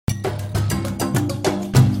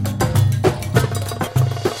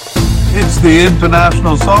the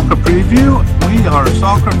International Soccer Preview. We are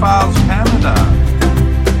Soccer Files Canada.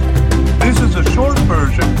 This is a short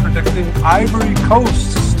version predicting Ivory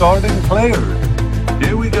Coast's starting players.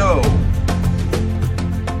 Here we go.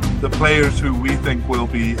 The players who we think will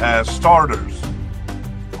be starters,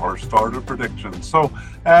 or starter predictions. So,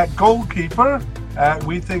 goalkeeper,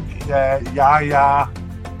 we think Yahya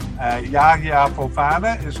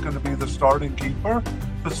Fofana is going to be the starting keeper.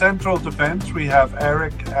 The central defense, we have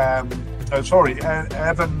Evan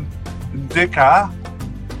Ndika.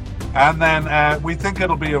 And then we think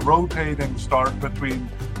it'll be a rotating start between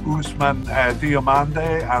Ousmane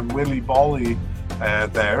Diomande and Willy Bolly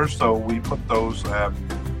there. So we put those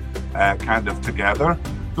kind of together.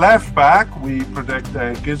 Left back, we predict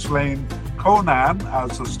Ghislaine Konan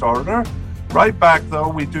as the starter. Right back, though,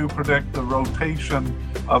 we do predict the rotation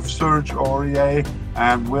of Serge Aurier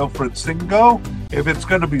and Wilfried Singo. If it's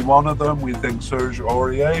going to be one of them, we think Serge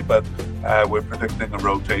Aurier, but we're predicting a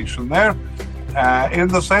rotation there. In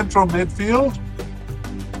the central midfield,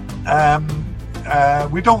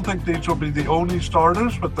 we don't think these will be the only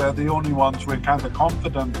starters, but they're the only ones we're kind of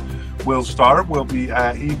confident will start. Will be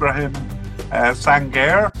Ibrahim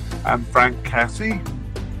Sangaré and Frank Kessie.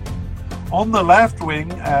 On the left wing,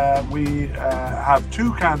 we have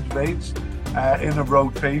two candidates in a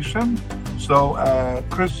rotation. So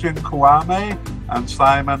Christian Kouame and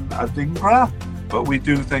Simon Adingra. But we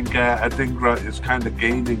do think Adingra is kind of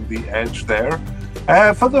gaining the edge there.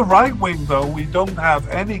 For the right wing, though, we don't have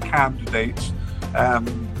any candidates.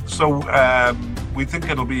 We think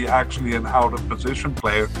it'll be actually an out-of-position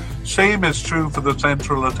player. Same is true for the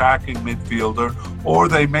central attacking midfielder, or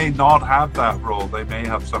they may not have that role. They may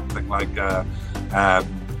have something like the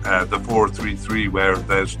 4-3-3 where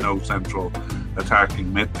there's no central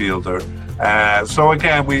attacking midfielder. So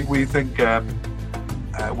again, we think,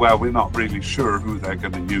 we're not really sure who they're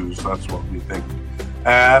going to use. That's what we think.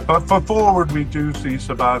 But for forward, we do see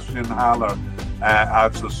Sebastian Haller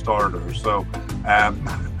as the starter. So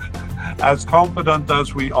as confident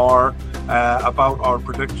as we are about our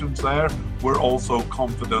predictions there, we're also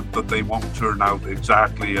confident that they won't turn out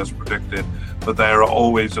exactly as predicted, but there are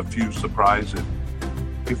always a few surprises.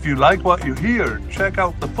 If you like what you hear, check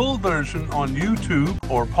out the full version on YouTube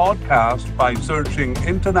or podcast by searching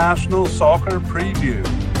International Soccer Preview.